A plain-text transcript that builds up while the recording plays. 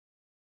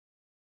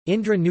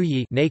Indra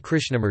Nooyi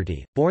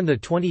born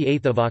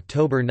 28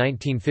 October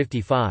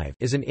 1955,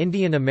 is an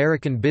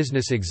Indian-American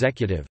business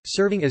executive,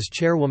 serving as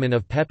chairwoman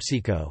of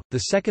PepsiCo,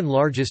 the second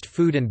largest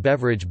food and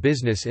beverage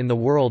business in the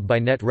world by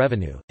net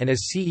revenue, and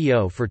as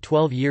CEO for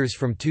 12 years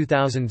from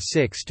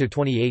 2006 to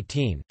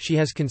 2018. She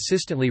has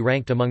consistently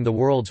ranked among the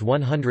world's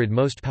 100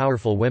 most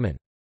powerful women.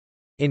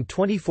 In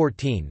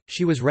 2014,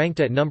 she was ranked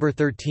at number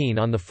 13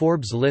 on the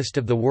Forbes list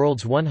of the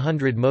world's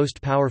 100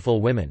 most powerful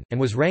women, and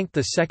was ranked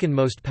the second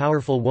most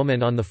powerful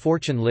woman on the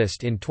Fortune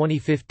list in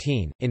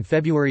 2015. In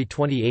February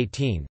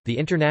 2018, the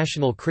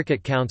International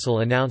Cricket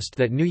Council announced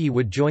that Nooyi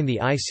would join the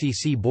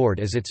ICC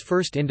board as its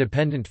first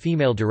independent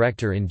female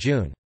director in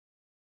June.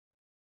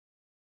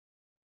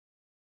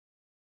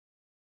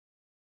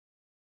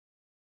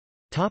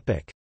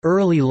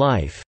 Early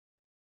life.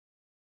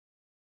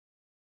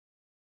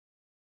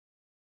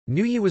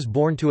 Nooyi was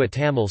born to a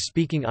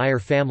Tamil-speaking Iyer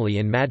family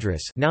in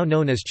Madras, now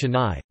known as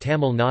Chennai,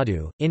 Tamil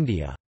Nadu,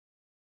 India.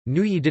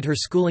 Nooyi did her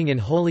schooling in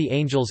Holy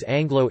Angels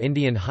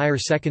Anglo-Indian Higher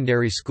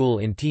Secondary School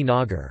in T.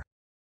 Nagar.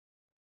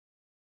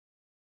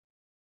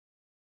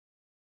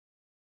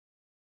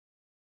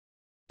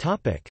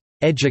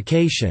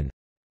 Education.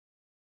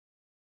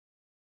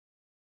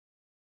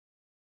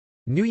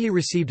 Nooyi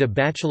received a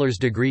bachelor's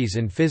degrees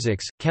in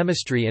physics,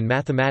 chemistry and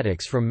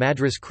mathematics from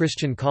Madras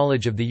Christian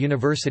College of the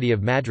University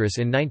of Madras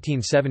in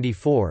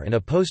 1974 and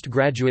a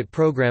postgraduate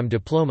program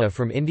diploma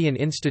from Indian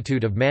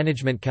Institute of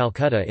Management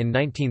Calcutta in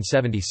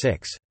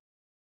 1976.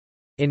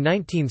 In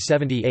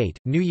 1978,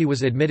 Nooyi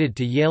was admitted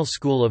to Yale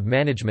School of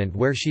Management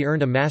where she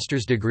earned a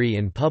master's degree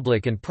in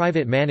public and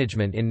private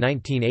management in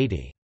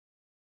 1980.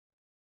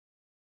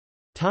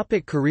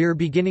 Career.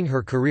 Beginning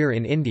her career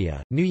in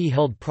India, Nooyi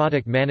held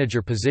product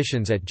manager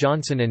positions at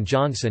Johnson &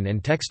 Johnson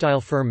and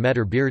textile firm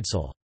Medder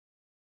Beardsall.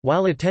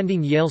 While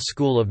attending Yale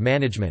School of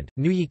Management,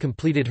 Nooyi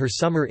completed her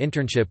summer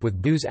internship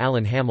with Booz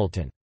Allen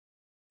Hamilton.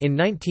 In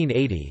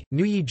 1980,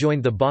 Nooyi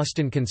joined the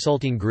Boston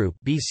Consulting Group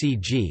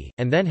 (BCG),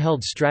 and then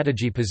held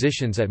strategy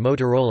positions at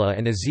Motorola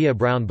and Azia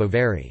Brown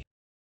Boveri.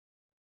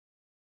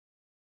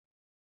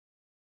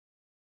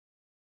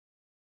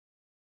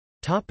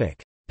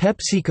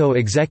 PepsiCo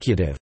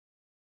Executive.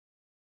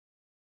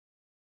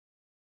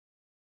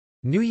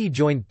 Nooyi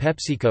joined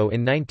PepsiCo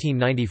in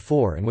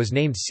 1994 and was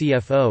named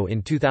CFO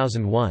in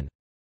 2001.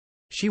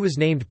 She was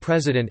named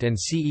President and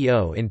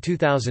CEO in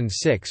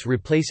 2006,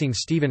 replacing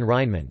Stephen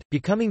Reinemund,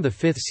 becoming the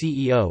fifth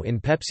CEO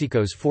in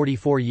PepsiCo's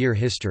 44-year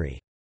history.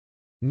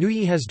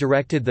 Nooyi has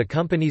directed the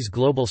company's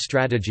global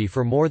strategy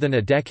for more than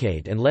a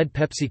decade and led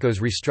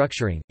PepsiCo's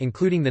restructuring,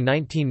 including the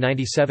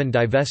 1997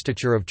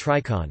 divestiture of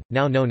Tricon,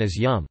 now known as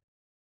Yum!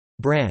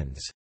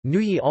 Brands.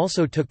 Nooyi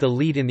also took the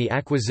lead in the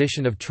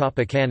acquisition of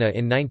Tropicana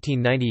in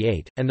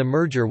 1998, and the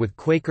merger with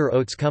Quaker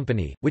Oats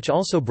Company, which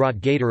also brought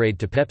Gatorade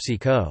to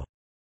PepsiCo.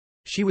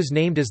 She was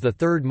named as the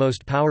third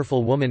most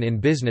powerful woman in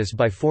business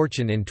by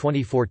Fortune in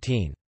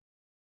 2014.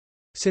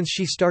 Since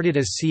she started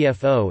as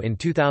CFO in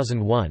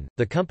 2001,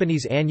 the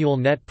company's annual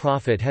net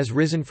profit has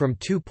risen from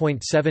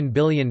 $2.7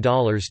 billion to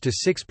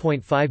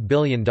 $6.5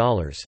 billion.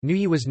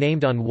 Nooyi was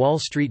named on Wall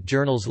Street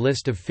Journal's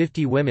list of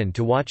 50 women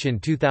to watch in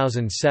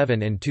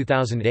 2007 and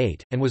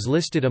 2008, and was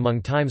listed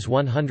among Time's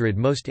 100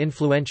 most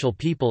influential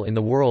people in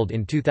the world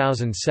in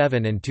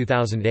 2007 and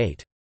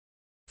 2008.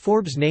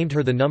 Forbes named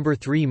her the number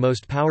 3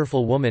 most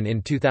powerful woman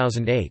in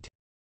 2008.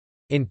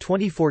 In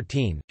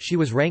 2014, she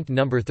was ranked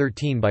number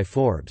 13 by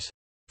Forbes.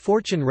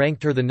 Fortune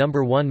ranked her the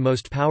number 1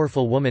 most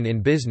powerful woman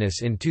in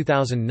business in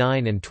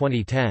 2009 and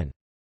 2010.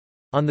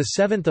 On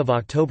 7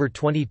 October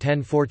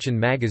 2010, Fortune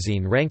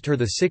magazine ranked her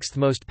the 6th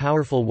most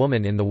powerful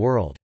woman in the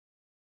world.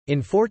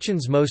 In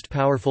Fortune's Most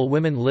Powerful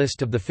Women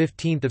list of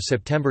 15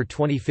 September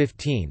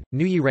 2015,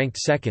 Nooyi ranked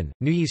second.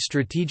 Nooyi's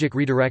strategic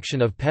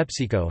redirection of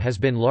PepsiCo has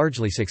been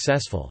largely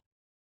successful.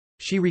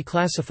 She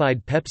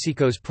reclassified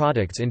PepsiCo's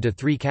products into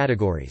 3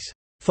 categories: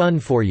 fun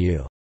for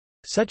you,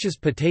 such as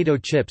potato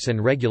chips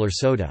and regular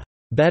soda;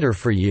 better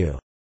for you,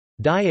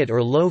 diet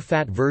or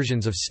low-fat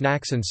versions of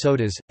snacks and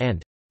sodas;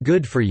 and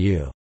good for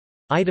you,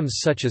 items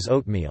such as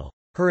oatmeal.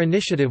 Her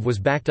initiative was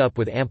backed up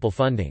with ample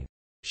funding.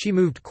 She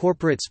moved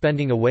corporate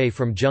spending away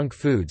from junk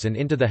foods and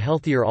into the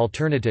healthier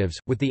alternatives,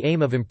 with the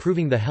aim of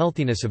improving the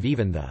healthiness of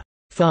even the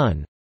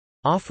fun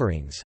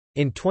offerings.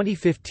 In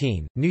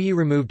 2015, Nooyi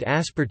removed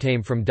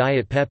aspartame from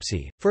Diet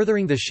Pepsi,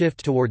 furthering the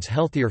shift towards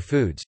healthier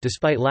foods.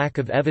 Despite lack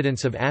of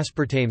evidence of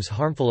aspartame's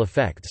harmful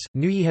effects,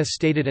 Nooyi has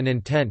stated an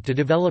intent to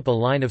develop a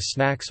line of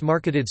snacks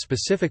marketed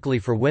specifically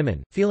for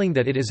women, feeling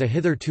that it is a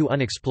hitherto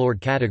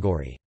unexplored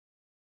category.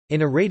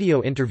 In a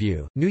radio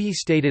interview, Nooyi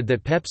stated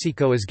that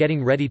PepsiCo is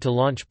getting ready to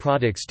launch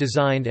products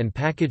designed and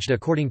packaged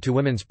according to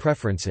women's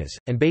preferences,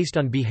 and based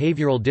on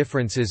behavioral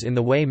differences in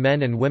the way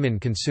men and women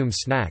consume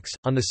snacks.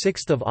 On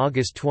 6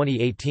 August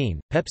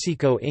 2018,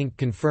 PepsiCo Inc.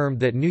 confirmed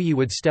that Nooyi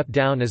would step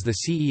down as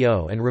the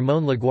CEO and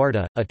Ramon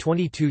Laguarta, a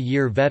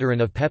 22-year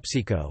veteran of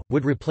PepsiCo,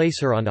 would replace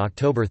her on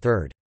October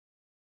 3.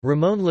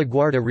 Ramon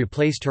Laguarta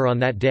replaced her on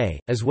that day,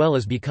 as well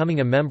as becoming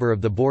a member of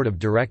the board of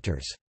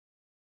directors.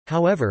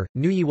 However,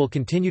 Nooyi will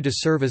continue to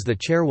serve as the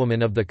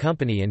chairwoman of the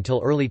company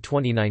until early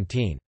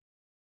 2019.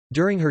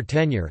 During her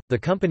tenure, the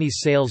company's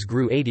sales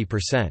grew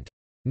 80%.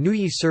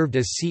 Nooyi served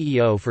as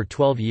CEO for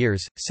 12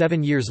 years,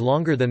 7 years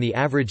longer than the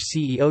average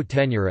CEO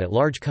tenure at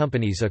large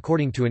companies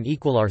according to an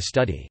Equilar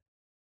study.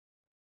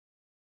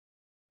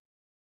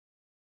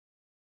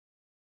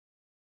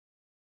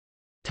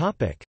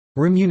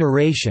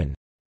 Remuneration.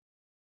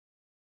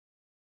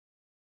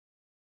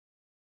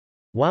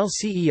 While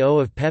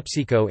CEO of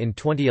PepsiCo in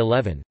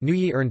 2011,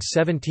 Nooyi earned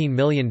 $17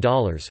 million,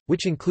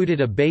 which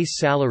included a base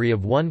salary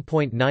of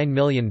 $1.9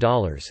 million,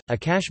 a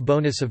cash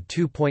bonus of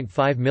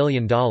 $2.5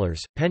 million,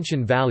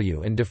 pension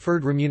value and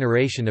deferred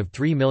remuneration of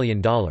 $3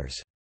 million.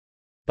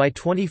 By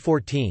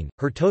 2014,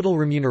 her total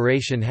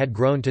remuneration had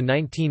grown to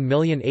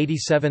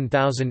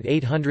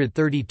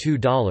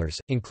 $19,087,832,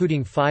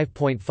 including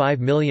 $5.5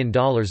 million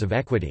of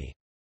equity.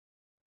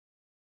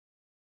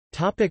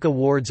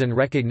 Awards and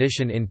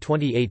recognition. In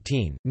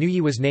 2018,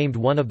 Nooyi was named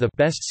one of the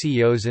best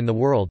CEOs in the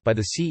world by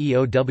the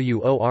CEO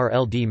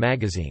World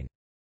magazine.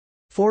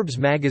 Forbes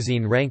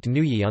magazine ranked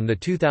Nooyi on the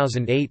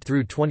 2008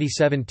 through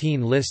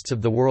 2017 lists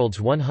of the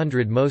world's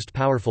 100 most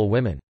powerful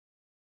women.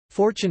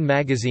 Fortune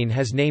magazine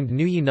has named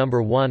Nooyi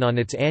number 1 on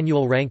its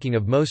annual ranking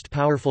of most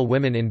powerful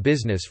women in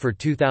business for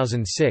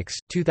 2006,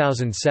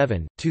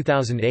 2007,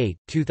 2008,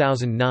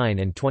 2009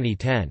 and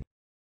 2010.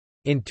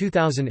 In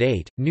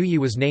 2008, Nooyi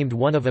was named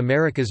one of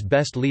America's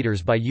best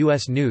leaders by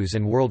U.S. News &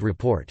 World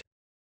Report.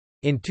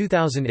 In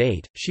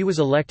 2008, she was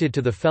elected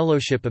to the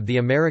Fellowship of the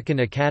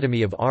American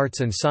Academy of Arts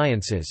and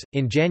Sciences.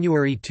 In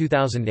January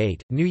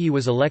 2008, Nooyi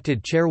was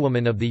elected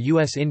chairwoman of the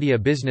U.S. India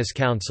Business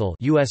Council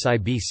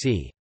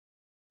 (USIBC).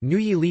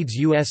 Nooyi leads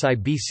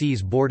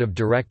USIBC's board of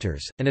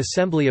directors, an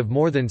assembly of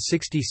more than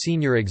 60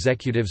 senior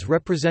executives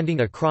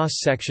representing a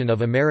cross-section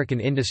of American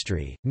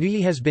industry.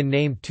 Nooyi has been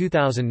named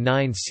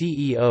 2009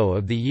 CEO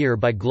of the Year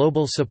by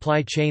Global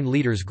Supply Chain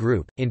Leaders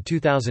Group. In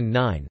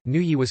 2009,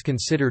 Nooyi was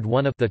considered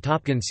one of the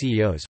top 10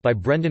 CEOs by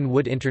Brendan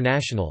Wood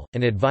International,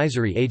 an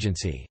advisory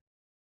agency.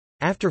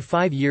 After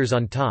 5 years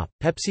on top,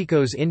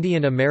 PepsiCo's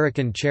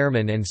Indian-American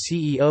chairman and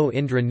CEO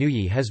Indra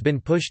Nooyi has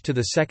been pushed to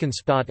the second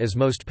spot as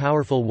most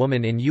powerful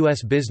woman in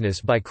U.S. business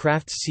by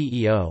Kraft's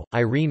CEO,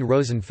 Irene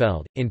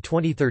Rosenfeld. In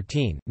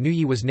 2013,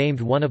 Nooyi was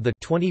named one of the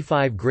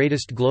 25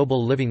 greatest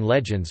global living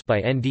legends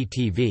by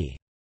NDTV.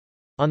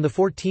 On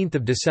 14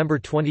 December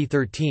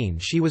 2013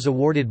 she was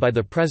awarded by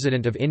the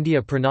President of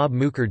India Pranab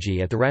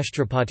Mukherjee at the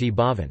Rashtrapati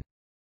Bhavan.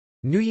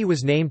 Nooyi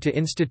was named to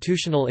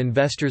Institutional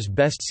Investor's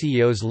Best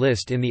CEOs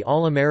list in the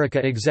All-America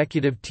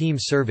Executive Team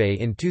Survey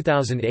in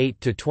 2008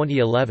 to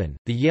 2011.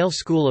 The Yale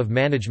School of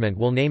Management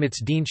will name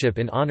its deanship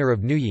in honor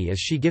of Nooyi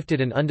as she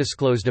gifted an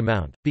undisclosed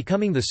amount,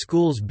 becoming the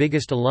school's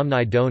biggest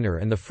alumni donor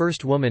and the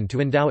first woman to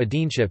endow a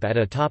deanship at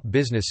a top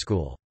business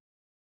school.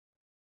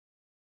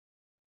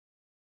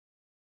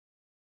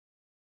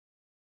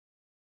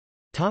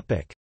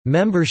 Topic: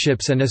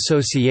 Memberships and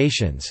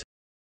associations.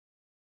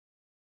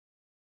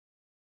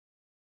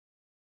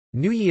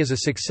 Nooyi is a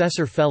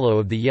successor fellow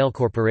of the Yale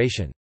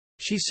Corporation.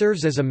 She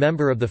serves as a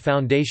member of the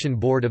Foundation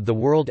Board of the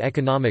World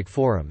Economic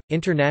Forum,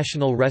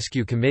 International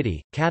Rescue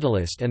Committee,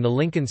 Catalyst and the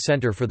Lincoln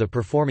Center for the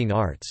Performing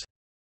Arts.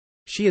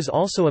 She is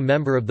also a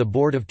member of the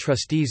Board of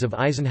Trustees of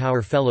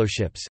Eisenhower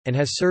Fellowships, and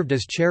has served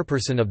as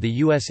chairperson of the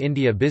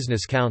U.S.-India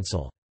Business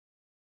Council.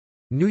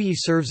 Nooyi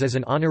serves as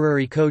an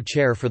honorary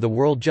co-chair for the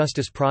World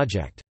Justice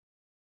Project.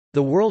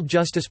 The World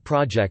Justice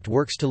Project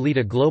works to lead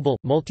a global,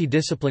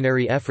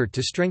 multidisciplinary effort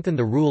to strengthen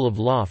the rule of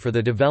law for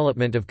the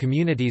development of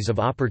communities of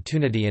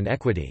opportunity and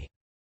equity.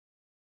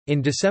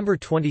 In December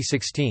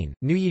 2016,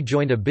 Nooyi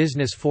joined a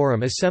business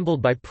forum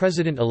assembled by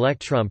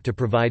President-elect Trump to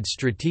provide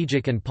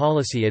strategic and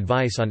policy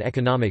advice on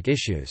economic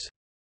issues.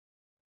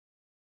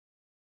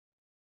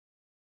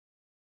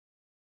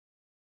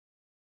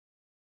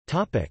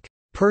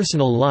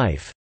 Personal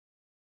life.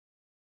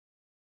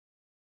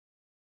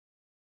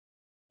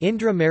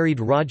 Indra married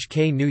Raj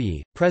K.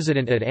 Nooyi,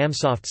 president at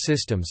Amsoft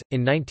Systems,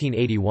 in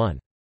 1981.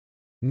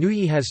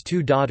 Nooyi has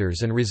 2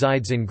 daughters and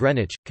resides in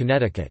Greenwich,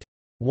 Connecticut.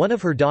 One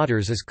of her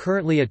daughters is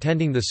currently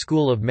attending the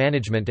School of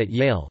Management at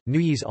Yale,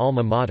 Nooyi's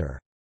alma mater.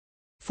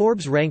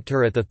 Forbes ranked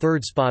her at the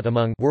 3rd spot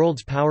among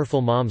World's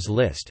Powerful Moms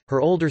list.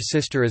 Her older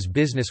sister is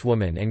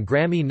businesswoman and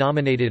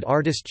Grammy-nominated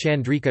artist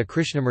Chandrika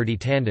Krishnamurti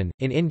Tandon.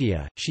 In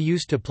India, she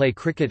used to play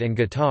cricket and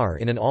guitar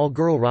in an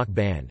all-girl rock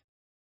band.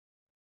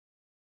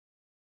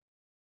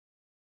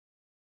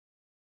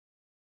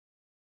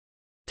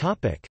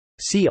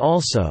 See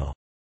also: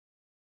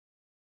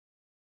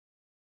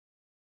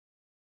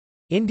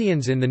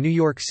 Indians in the New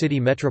York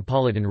City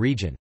metropolitan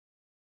region.